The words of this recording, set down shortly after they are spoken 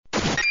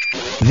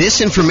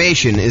This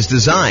information is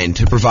designed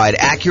to provide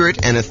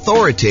accurate and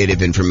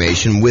authoritative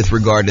information with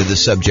regard to the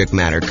subject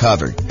matter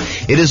covered.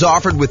 It is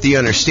offered with the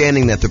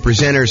understanding that the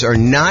presenters are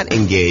not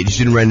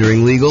engaged in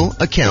rendering legal,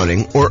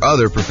 accounting, or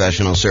other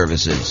professional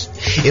services.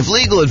 If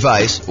legal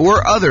advice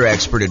or other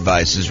expert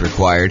advice is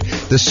required,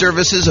 the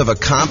services of a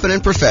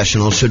competent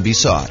professional should be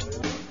sought.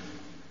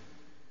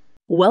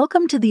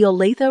 Welcome to the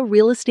Olathe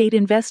Real Estate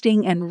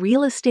Investing and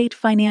Real Estate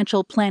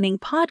Financial Planning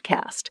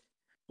podcast.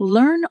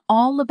 Learn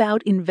all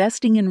about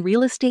investing in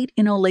real estate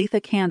in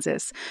Olathe,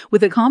 Kansas,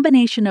 with a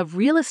combination of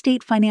real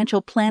estate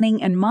financial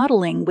planning and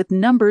modeling with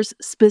numbers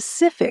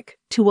specific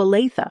to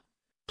Olathe,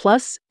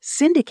 plus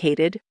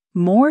syndicated,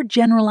 more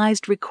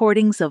generalized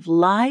recordings of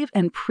live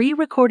and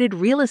pre-recorded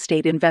real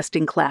estate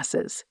investing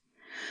classes.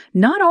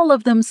 Not all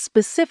of them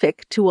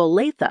specific to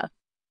Olathe.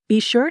 Be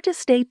sure to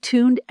stay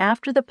tuned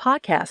after the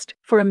podcast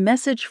for a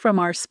message from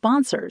our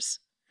sponsors.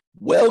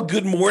 Well,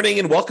 good morning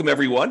and welcome,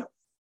 everyone.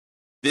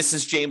 This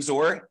is James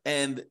Orr,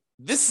 and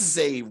this is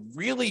a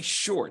really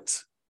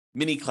short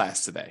mini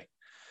class today.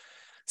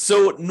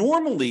 So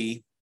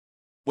normally,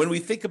 when we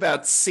think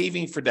about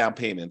saving for down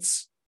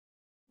payments,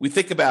 we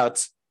think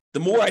about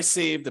the more I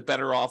save, the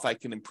better off I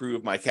can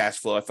improve my cash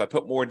flow. If I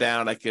put more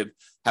down, I could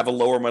have a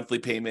lower monthly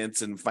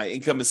payment, and if my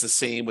income is the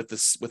same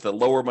with a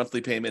lower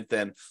monthly payment,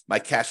 then my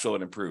cash flow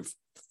would improve.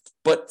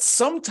 But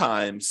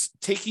sometimes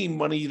taking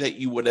money that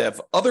you would have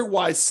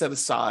otherwise set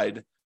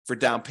aside for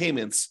down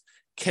payments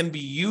can be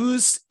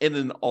used in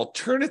an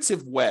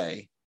alternative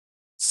way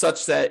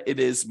such that it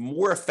is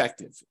more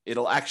effective.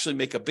 It'll actually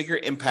make a bigger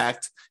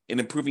impact in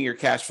improving your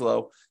cash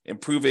flow,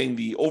 improving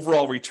the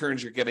overall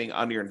returns you're getting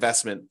on your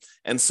investment.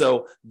 And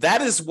so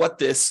that is what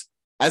this,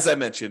 as I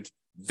mentioned,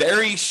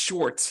 very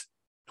short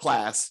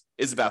class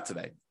is about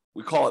today.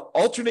 We call it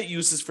alternate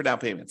uses for down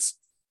payments.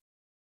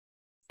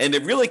 And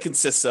it really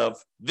consists of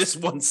this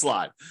one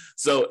slide.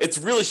 So it's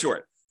really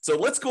short. So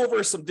let's go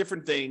over some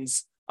different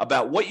things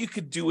about what you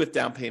could do with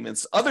down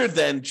payments other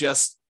than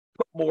just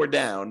put more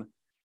down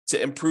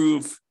to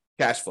improve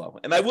cash flow.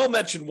 And I will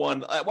mention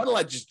one. Why don't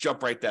I just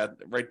jump right down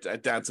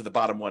to the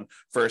bottom one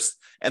first?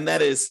 And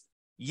that is,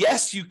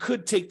 yes, you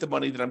could take the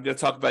money that I'm going to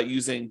talk about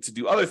using to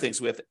do other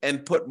things with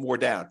and put more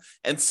down.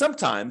 And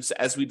sometimes,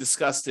 as we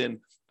discussed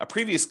in a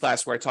previous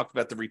class where I talked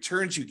about the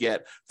returns you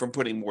get from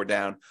putting more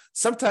down,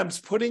 sometimes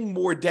putting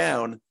more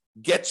down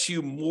gets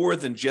you more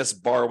than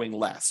just borrowing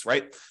less,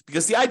 right?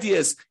 Because the idea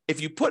is if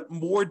you put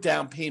more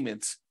down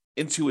payment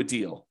into a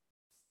deal,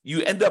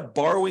 you end up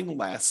borrowing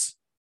less,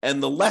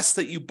 and the less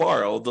that you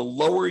borrow, the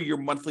lower your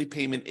monthly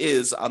payment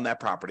is on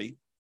that property.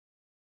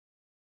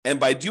 And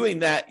by doing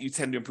that, you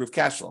tend to improve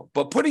cash flow.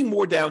 But putting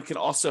more down can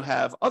also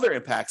have other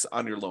impacts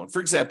on your loan. For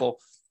example,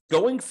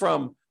 going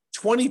from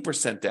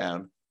 20%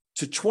 down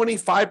to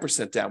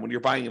 25% down when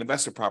you're buying an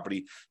investment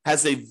property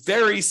has a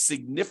very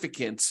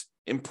significant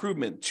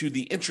improvement to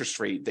the interest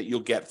rate that you'll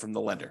get from the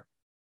lender.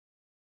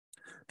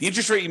 The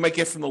interest rate you might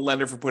get from the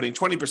lender for putting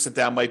 20%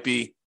 down might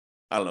be,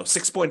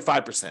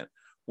 6.5%.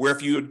 Where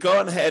if you had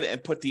gone ahead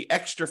and put the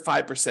extra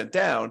 5%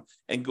 down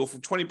and go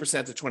from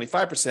 20% to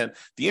 25%,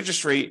 the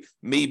interest rate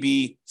may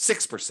be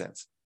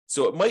 6%.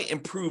 So it might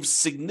improve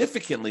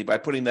significantly by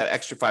putting that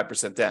extra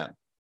 5% down.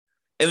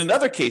 And in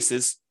other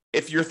cases,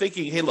 if you're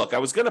thinking, hey, look, I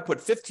was going to put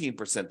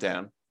 15%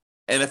 down,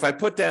 and if I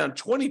put down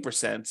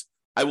 20%,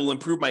 I will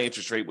improve my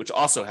interest rate, which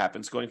also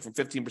happens. Going from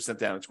 15%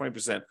 down to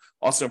 20%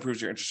 also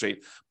improves your interest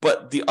rate.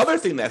 But the other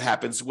thing that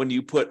happens when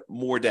you put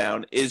more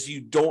down is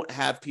you don't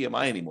have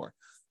PMI anymore.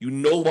 You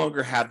no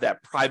longer have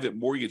that private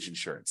mortgage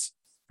insurance.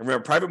 And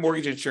remember, private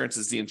mortgage insurance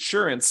is the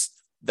insurance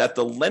that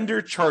the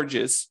lender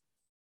charges,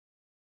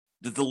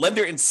 that the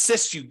lender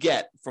insists you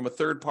get from a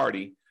third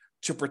party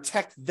to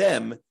protect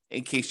them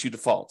in case you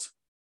default.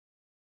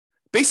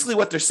 Basically,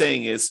 what they're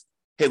saying is,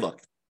 hey,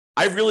 look,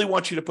 I really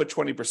want you to put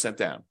 20%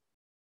 down.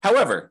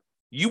 However,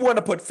 you want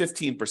to put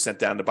 15%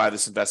 down to buy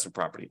this investment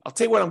property. I'll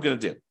tell you what I'm going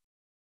to do.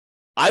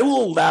 I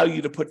will allow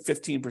you to put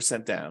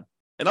 15% down,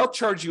 and I'll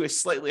charge you a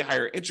slightly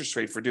higher interest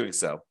rate for doing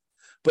so.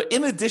 But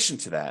in addition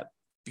to that,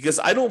 because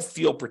I don't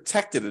feel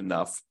protected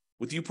enough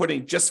with you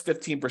putting just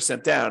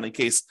 15% down in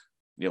case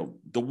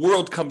the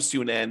world comes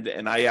to an end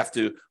and I have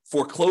to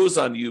foreclose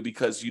on you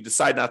because you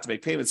decide not to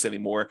make payments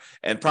anymore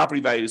and property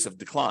values have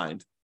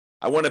declined,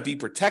 I want to be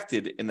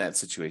protected in that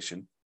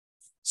situation.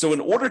 So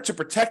in order to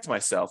protect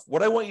myself,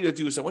 what I want you to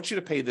do is I want you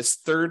to pay this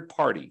third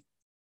party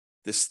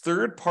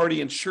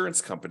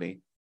insurance company.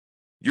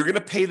 You're going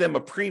to pay them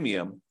a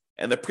premium,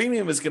 and the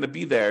premium is going to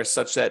be there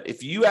such that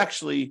if you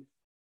actually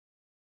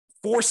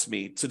force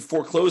me to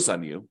foreclose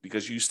on you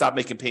because you stop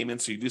making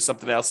payments or you do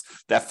something else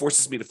that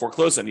forces me to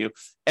foreclose on you,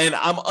 and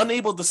I'm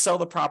unable to sell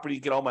the property,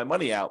 get all my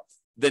money out,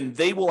 then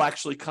they will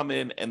actually come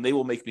in and they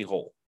will make me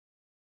whole.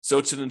 So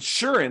it's an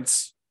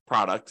insurance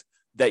product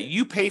that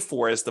you pay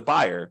for as the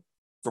buyer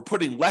for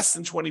putting less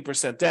than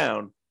 20%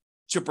 down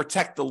to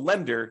protect the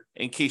lender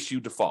in case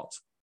you default.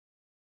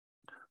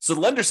 So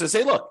the lender says,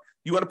 hey, look,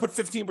 you want to put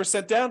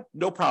 15% down?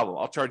 No problem.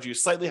 I'll charge you a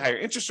slightly higher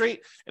interest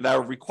rate, and I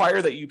will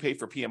require that you pay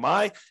for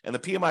PMI, and the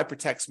PMI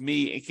protects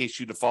me in case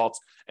you default.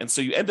 And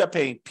so you end up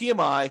paying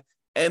PMI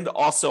and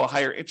also a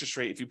higher interest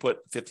rate if you put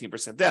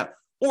 15% down.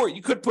 Or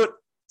you could put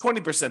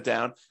 20%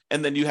 down,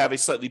 and then you have a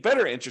slightly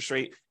better interest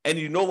rate, and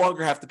you no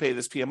longer have to pay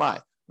this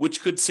PMI,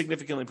 which could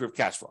significantly improve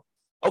cash flow.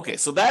 Okay,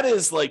 so that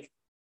is like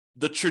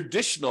the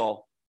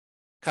traditional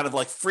kind of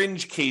like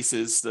fringe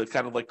cases, the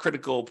kind of like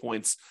critical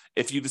points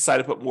if you decide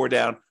to put more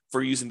down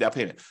for using down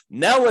payment.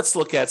 Now let's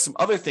look at some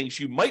other things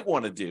you might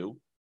want to do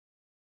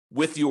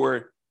with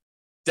your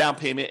down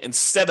payment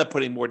instead of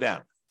putting more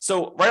down.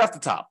 So right off the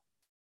top,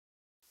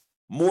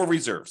 more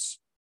reserves.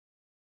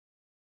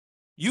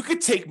 You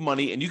could take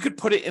money and you could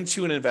put it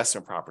into an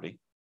investment property.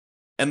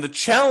 And the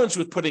challenge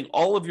with putting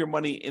all of your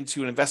money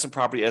into an investment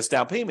property as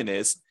down payment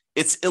is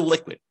it's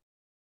illiquid.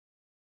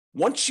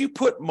 Once you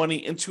put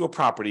money into a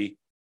property,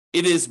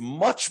 it is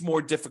much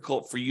more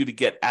difficult for you to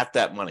get at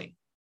that money.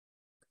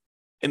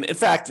 And in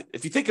fact,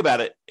 if you think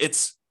about it,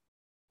 it's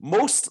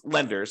most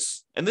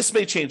lenders, and this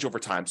may change over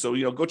time. So,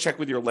 go check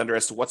with your lender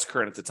as to what's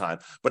current at the time.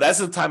 But as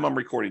of the time I'm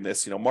recording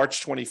this,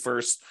 March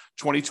 21st,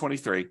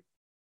 2023,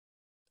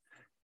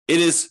 it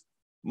is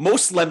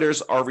most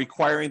lenders are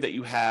requiring that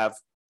you have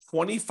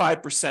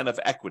 25% of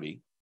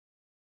equity.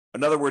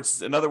 In other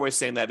words, another way of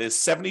saying that is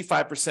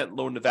 75%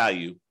 loan to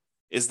value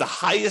is the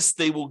highest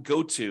they will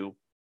go to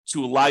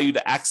allow you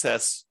to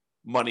access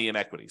money and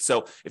equity.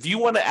 So if you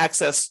want to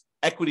access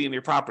equity in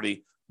your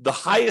property, the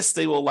highest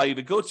they will allow you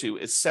to go to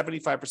is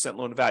 75%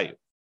 loan to value.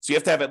 So you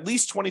have to have at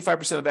least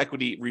 25% of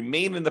equity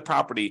remain in the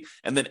property,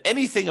 and then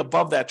anything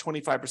above that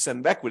 25%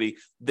 of equity,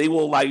 they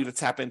will allow you to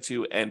tap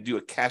into and do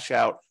a cash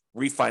out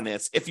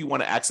refinance if you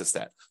want to access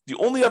that. The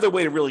only other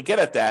way to really get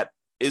at that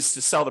is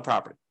to sell the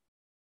property.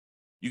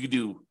 You could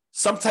do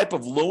some type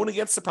of loan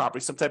against the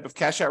property, some type of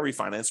cash out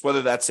refinance,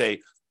 whether that's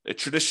a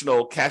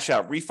traditional cash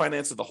out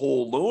refinance of the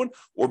whole loan,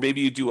 or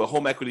maybe you do a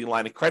home equity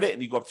line of credit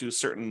and you go up to a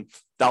certain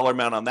dollar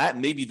amount on that,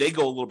 and maybe they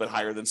go a little bit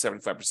higher than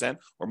 75%,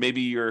 or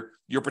maybe your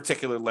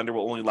particular lender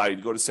will only allow you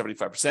to go to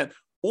 75%,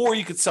 or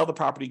you could sell the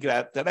property,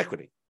 get that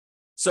equity.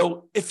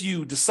 So if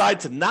you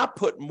decide to not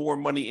put more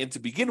money in to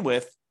begin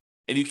with,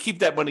 and you keep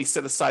that money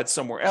set aside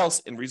somewhere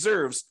else in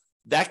reserves,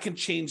 that can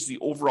change the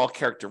overall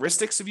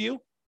characteristics of you.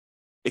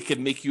 It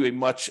can make you a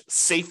much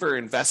safer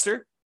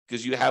investor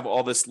because you have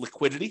all this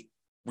liquidity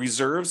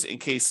reserves in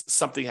case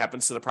something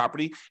happens to the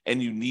property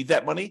and you need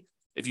that money.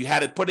 If you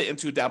had to put it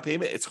into a down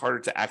payment, it's harder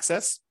to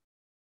access.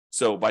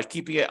 So by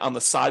keeping it on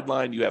the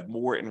sideline, you have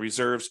more in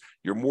reserves,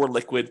 you're more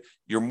liquid,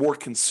 you're more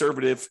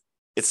conservative,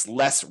 it's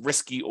less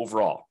risky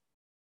overall.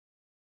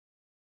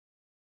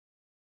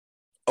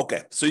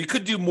 Okay, so you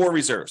could do more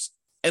reserves.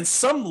 And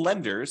some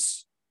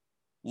lenders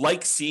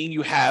like seeing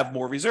you have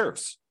more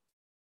reserves.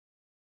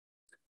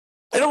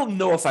 I don't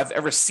know if I've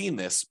ever seen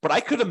this, but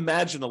I could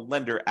imagine a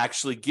lender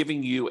actually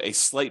giving you a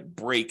slight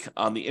break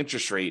on the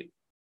interest rate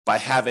by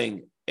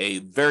having a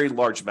very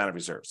large amount of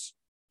reserves.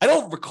 I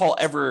don't recall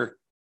ever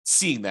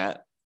seeing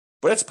that,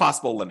 but it's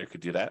possible a lender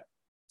could do that,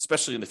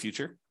 especially in the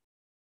future,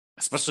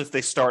 especially if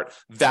they start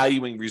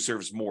valuing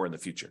reserves more in the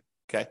future,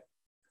 okay?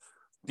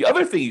 The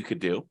other thing you could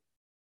do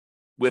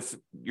with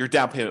your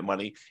down payment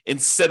money,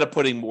 instead of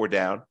putting more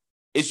down,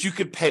 is you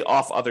could pay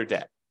off other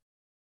debt.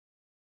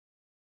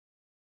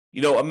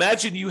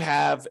 Imagine you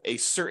have a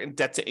certain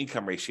debt to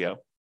income ratio,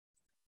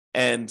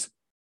 and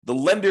the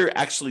lender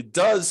actually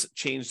does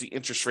change the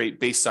interest rate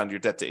based on your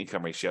debt to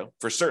income ratio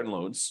for certain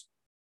loans.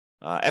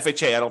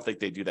 FHA, I don't think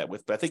they do that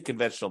with, but I think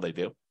conventional they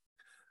do.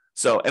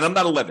 So, and I'm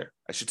not a lender.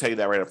 I should tell you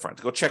that right up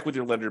front. Go check with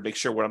your lender to make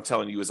sure what I'm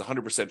telling you is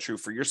 100% true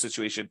for your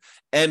situation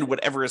and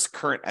whatever is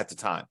current at the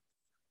time.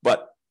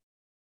 But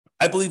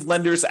I believe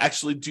lenders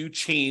actually do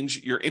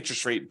change your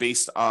interest rate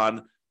based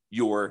on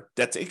your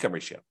debt to income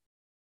ratio.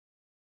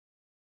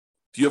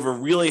 If you have a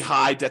really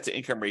high debt to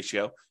income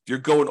ratio, if you're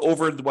going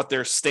over what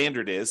their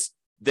standard is,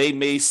 they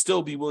may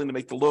still be willing to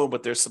make the loan,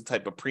 but there's some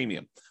type of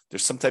premium.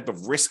 There's some type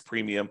of risk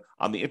premium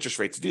on the interest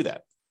rate to do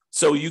that.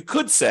 So you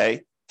could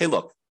say, hey,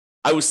 look,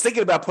 I was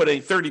thinking about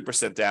putting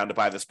 30% down to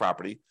buy this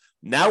property.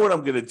 Now what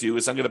I'm going to do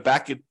is I'm going to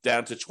back it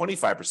down to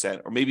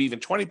 25% or maybe even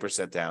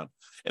 20% down.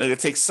 And I'm going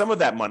to take some of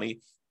that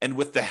money and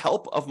with the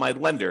help of my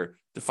lender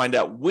to find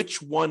out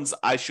which ones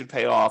I should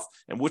pay off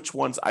and which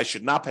ones I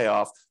should not pay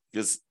off,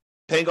 because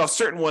paying off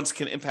certain ones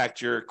can impact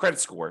your credit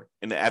score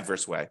in an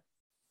adverse way.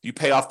 You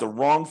pay off the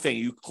wrong thing.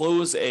 You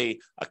close a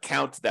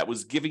account that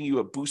was giving you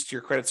a boost to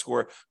your credit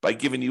score by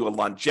giving you a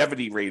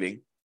longevity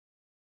rating.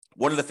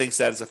 One of the things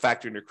that is a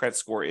factor in your credit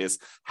score is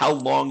how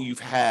long you've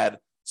had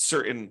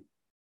certain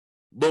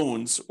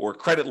loans or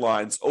credit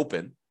lines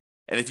open.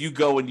 And if you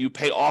go and you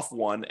pay off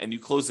one and you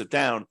close it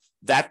down,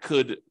 that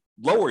could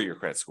lower your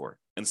credit score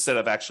instead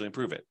of actually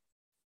improve it.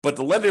 But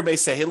the lender may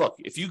say, hey, look,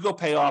 if you go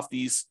pay off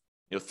these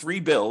 3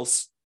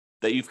 bills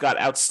that you've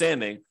got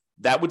outstanding,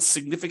 that would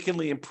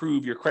significantly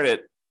improve your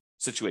credit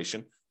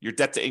situation, your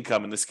debt to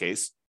income in this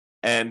case,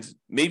 and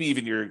maybe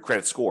even your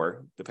credit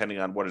score, depending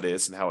on what it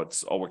is and how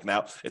it's all working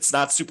out. It's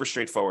not super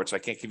straightforward, so I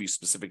can't give you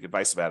specific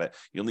advice about it.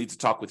 You'll need to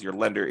talk with your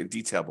lender in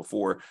detail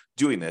before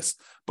doing this.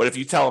 But if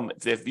you tell them,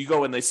 if you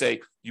go and they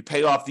say, you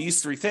pay off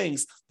these 3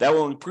 things, that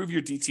will improve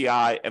your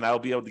DTI and I'll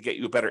be able to get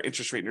you a better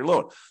interest rate in your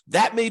loan.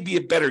 That may be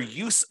a better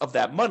use of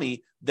that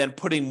money than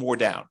putting more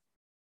down.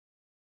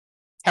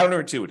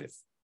 Counterintuitive.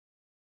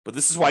 But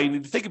this is why you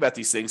need to think about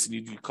these things and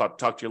you need to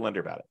talk to your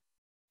lender about it.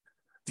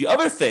 The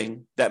other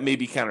thing that may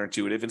be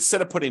counterintuitive,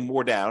 instead of putting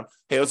more down,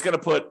 hey, I was going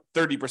to put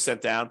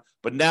 30% down,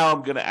 but now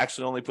I'm going to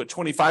actually only put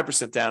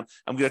 25% down.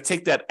 I'm going to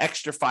take that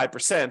extra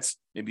 5%,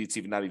 maybe it's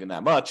even not even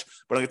that much,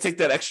 but I'm going to take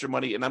that extra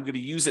money and I'm going to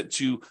use it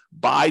to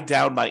buy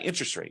down my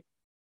interest rate.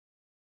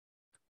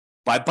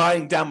 By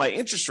buying down my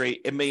interest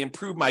rate, it may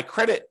improve my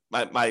credit,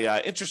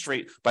 my interest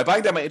rate. By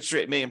buying down my interest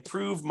rate, it may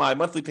improve my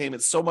monthly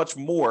payments so much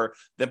more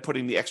than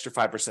putting the extra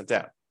 5%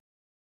 down.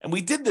 And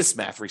we did this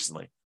math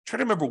recently. I'm trying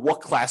to remember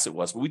what class it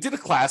was, but we did a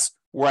class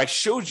where I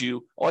showed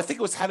you, I think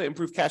it was how to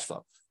improve cash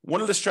flow.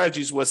 One of the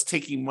strategies was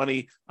taking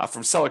money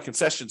from seller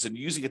concessions and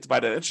using it to buy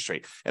down interest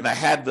rate. And I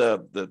had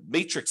the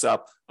matrix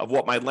up of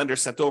what my lender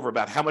sent over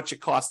about how much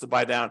it costs to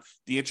buy down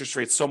the interest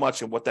rate so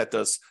much and what that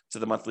does to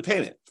the monthly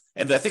payment.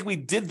 And I think we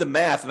did the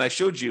math and I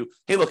showed you,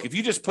 hey, look, if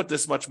you just put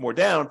this much more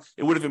down,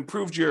 it would have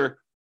improved your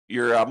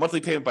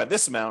monthly payment by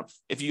this amount.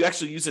 If you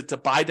actually use it to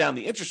buy down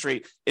the interest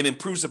rate, it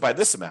improves it by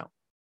this amount.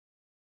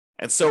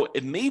 And so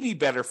it may be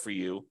better for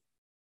you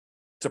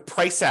to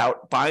price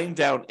out buying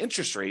down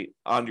interest rate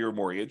on your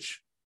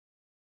mortgage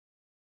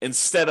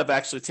instead of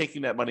actually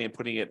taking that money and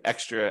putting it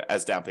extra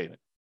as down payment.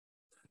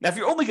 Now, if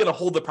you're only going to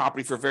hold the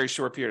property for a very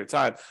short period of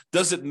time,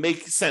 does it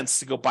make sense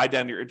to go buy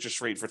down your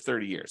interest rate for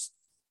 30 years?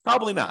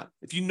 Probably not.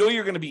 If you know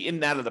you're going to be in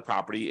and out of the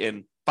property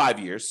in 5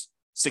 years,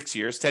 6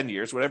 years, 10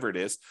 years, whatever it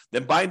is,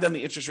 then buying down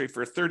the interest rate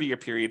for a 30-year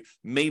period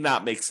may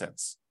not make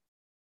sense.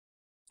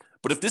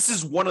 But if this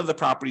is one of the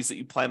properties that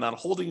you plan on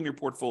holding in your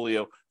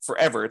portfolio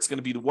forever, it's going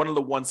to be one of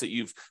the ones that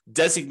you've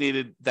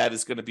designated that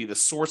is going to be the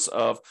source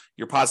of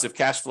your positive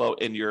cash flow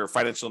in your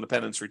financial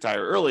independence,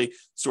 retire early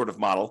sort of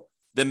model,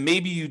 then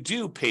maybe you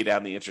do pay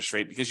down the interest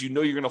rate because you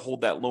know you're going to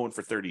hold that loan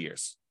for 30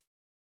 years.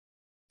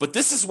 But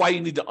this is why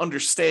you need to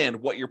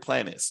understand what your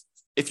plan is.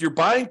 If you're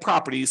buying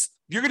properties,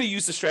 you're going to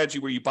use the strategy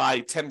where you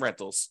buy 10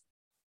 rentals,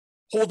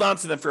 hold on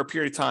to them for a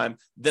period of time,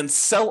 then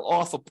sell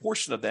off a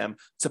portion of them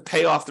to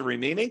pay off the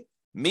remaining.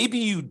 Maybe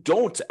you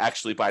don't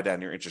actually buy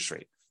down your interest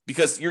rate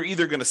because you're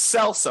either going to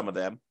sell some of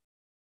them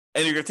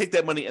and you're going to take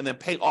that money and then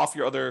pay off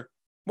your other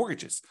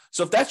mortgages.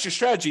 So if that's your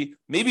strategy,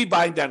 maybe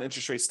buying down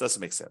interest rates doesn't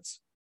make sense.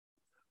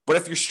 But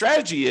if your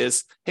strategy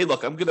is, hey,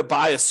 look, I'm going to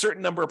buy a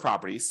certain number of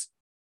properties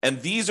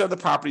and these are the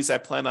properties I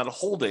plan on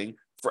holding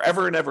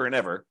forever and ever and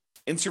ever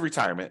into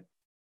retirement,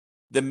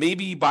 then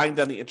maybe buying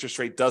down the interest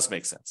rate does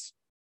make sense.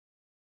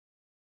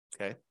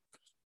 Okay.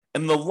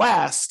 And the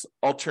last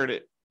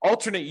alternate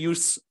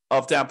use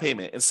of down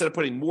payment, instead of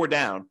putting more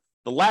down,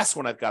 the last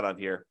one I've got on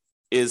here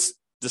is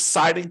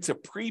deciding to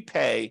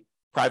prepay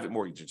private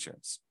mortgage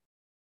insurance.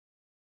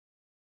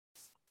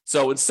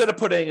 So instead of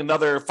putting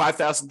another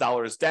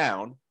 $5,000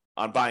 down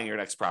on buying your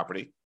next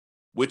property,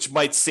 which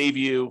might save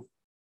you,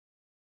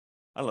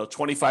 I don't know,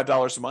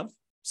 $25 a month,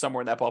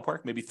 somewhere in that ballpark,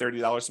 maybe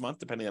 $30 a month,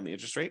 depending on the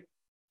interest rate,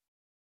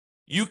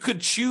 you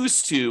could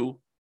choose to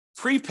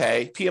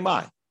prepay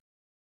PMI.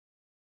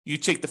 You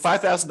take the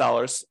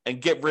 $5,000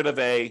 and get rid of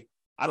a,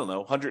 I don't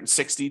know,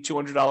 $160,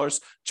 $200,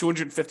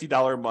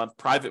 $250 a month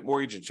private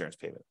mortgage insurance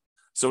payment.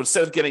 So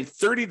instead of getting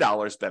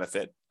 $30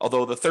 benefit,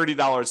 although the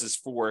 $30 is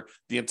for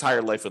the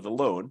entire life of the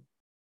loan,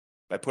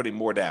 by putting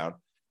more down,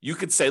 you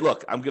could say,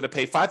 look, I'm going to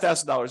pay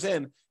 $5,000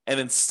 in, and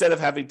instead of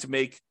having to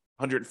make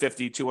 $150,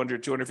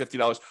 $200,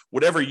 $250,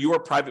 whatever your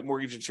private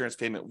mortgage insurance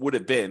payment would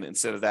have been,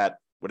 instead of that,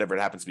 whatever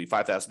it happens to be,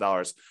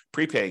 $5,000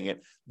 prepaying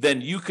it,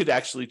 then you could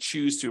actually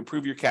choose to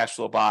improve your cash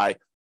flow by,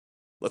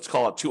 let's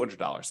call it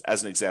 $200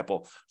 as an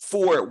example,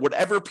 for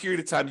whatever period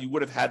of time you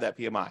would have had that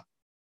PMI.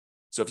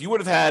 So if you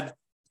would have had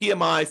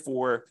PMI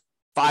for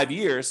 5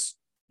 years,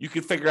 you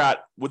could figure out,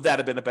 would that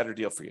have been a better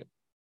deal for you?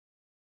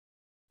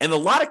 In a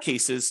lot of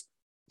cases,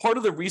 part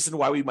of the reason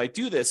why we might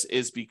do this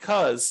is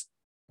because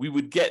we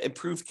would get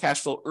improved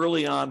cash flow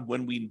early on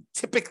when we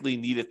typically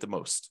need it the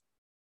most.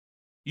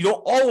 You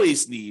don't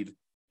always need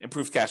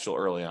improved cash flow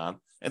early on.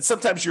 And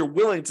sometimes you're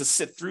willing to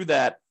sit through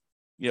that,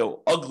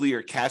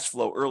 uglier cash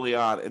flow early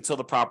on until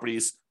the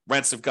property's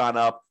rents have gone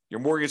up.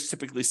 Your mortgage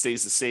typically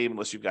stays the same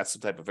unless you've got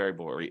some type of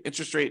variable rate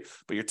interest rate,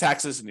 but your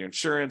taxes and your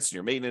insurance, and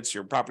your maintenance,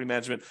 your property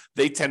management,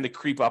 they tend to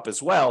creep up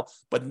as well,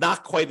 but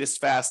not quite as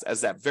fast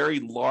as that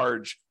very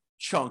large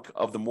chunk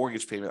of the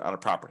mortgage payment on a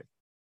property.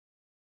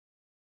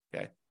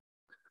 Okay.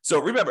 So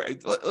remember,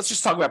 let's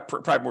just talk about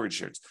private mortgage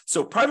insurance.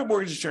 So private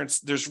mortgage insurance,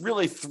 there's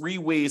really 3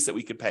 ways that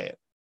we can pay it.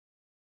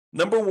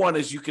 Number one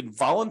is you can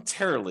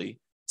voluntarily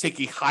take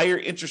a higher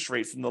interest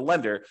rate from the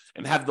lender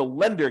and have the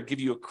lender give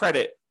you a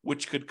credit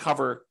which could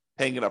cover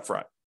paying it up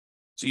front.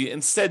 So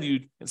instead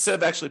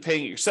of actually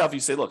paying it yourself,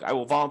 you say, look, I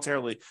will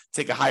voluntarily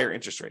take a higher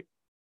interest rate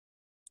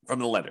from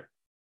the lender.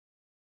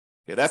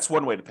 Okay, that's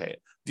one way to pay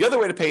it. The other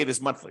way to pay it is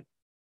monthly.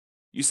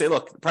 You say,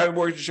 look, the private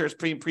mortgage insurance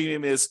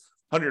premium is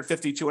 $150,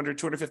 $200,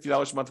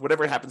 $250 a month,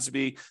 whatever it happens to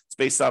be. It's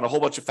based on a whole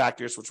bunch of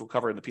factors, which we'll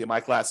cover in the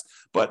PMI class.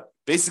 But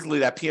basically,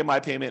 that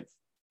PMI payment,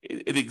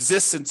 it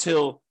exists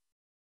until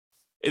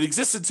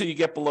you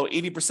get below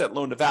 80%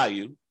 loan to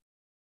value,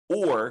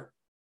 or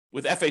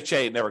with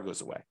FHA, it never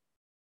goes away.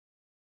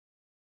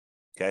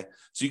 Okay,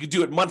 so you can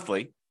do it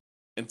monthly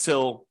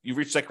until you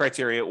reach that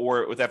criteria,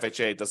 or with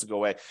FHA, it doesn't go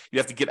away. You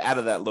have to get out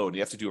of that loan.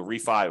 You have to do a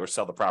refi or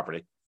sell the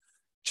property,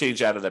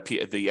 change out of the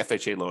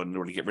FHA loan in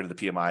order to get rid of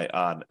the PMI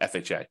on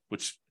FHA,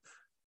 which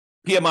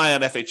PMI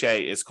on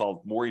FHA is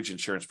called mortgage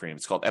insurance premium.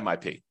 It's called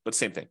MIP, but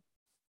same thing.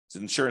 It's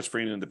an insurance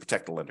premium to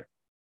protect the lender.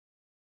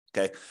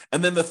 Okay.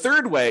 And then the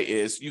third way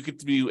is you could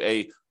do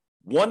a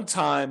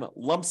one-time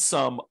lump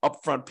sum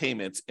upfront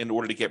payment in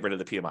order to get rid of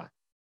the PMI.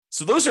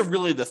 So those are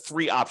really the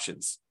three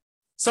options.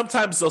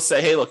 Sometimes they'll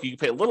say, hey, look, you can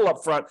pay a little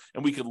upfront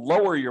and we could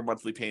lower your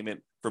monthly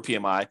payment for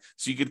PMI.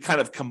 So you could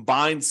kind of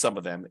combine some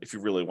of them if you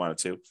really wanted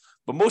to.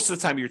 But most of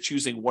the time you're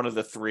choosing one of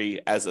the three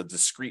as a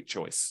discrete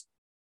choice.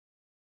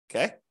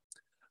 Okay.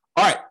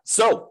 All right.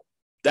 So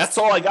that's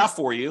all I got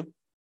for you.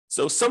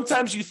 So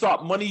sometimes you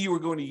thought money you were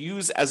going to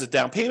use as a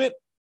down payment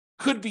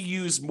could be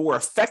used more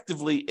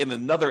effectively in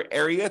another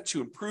area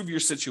to improve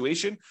your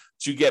situation,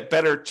 to get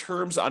better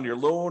terms on your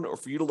loan, or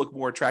for you to look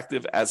more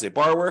attractive as a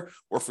borrower,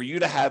 or for you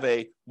to have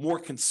a more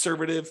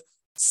conservative,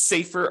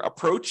 safer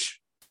approach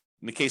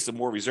in the case of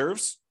more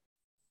reserves.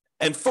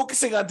 And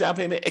focusing on down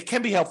payment, it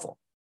can be helpful,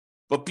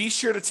 but be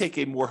sure to take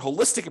a more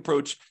holistic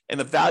approach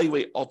and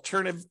evaluate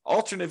alternate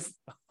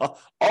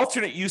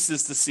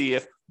uses to see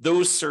if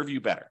those serve you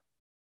better.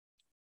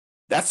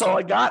 That's all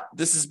I got.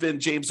 This has been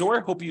James Orr.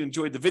 Hope you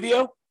enjoyed the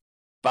video.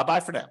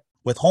 Bye-bye for now.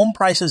 With home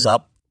prices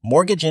up,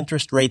 mortgage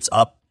interest rates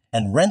up,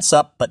 and rents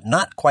up but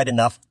not quite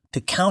enough to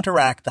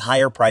counteract the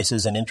higher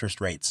prices and interest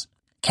rates,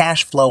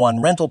 cash flow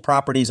on rental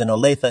properties in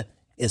Olathe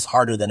is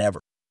harder than ever.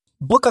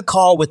 Book a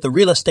call with the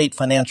Real Estate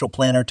Financial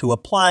Planner to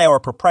apply our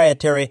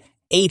proprietary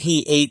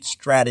 88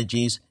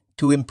 strategies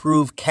to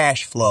improve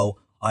cash flow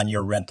on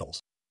your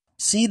rentals.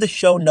 See the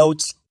show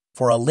notes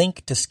for a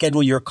link to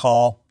schedule your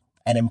call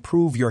and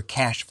improve your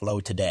cash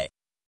flow today.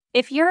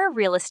 If you're a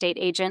real estate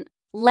agent,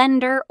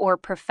 lender, or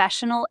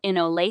professional in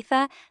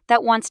Olathe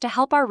that wants to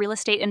help our real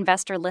estate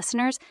investor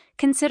listeners,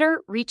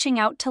 consider reaching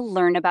out to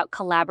learn about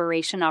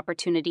collaboration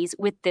opportunities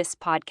with this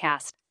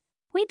podcast.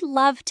 We'd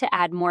love to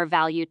add more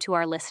value to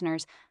our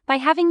listeners by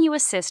having you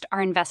assist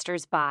our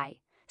investors buy,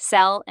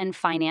 sell, and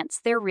finance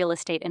their real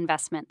estate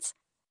investments.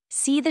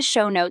 See the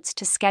show notes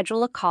to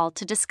schedule a call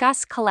to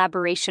discuss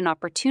collaboration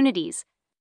opportunities.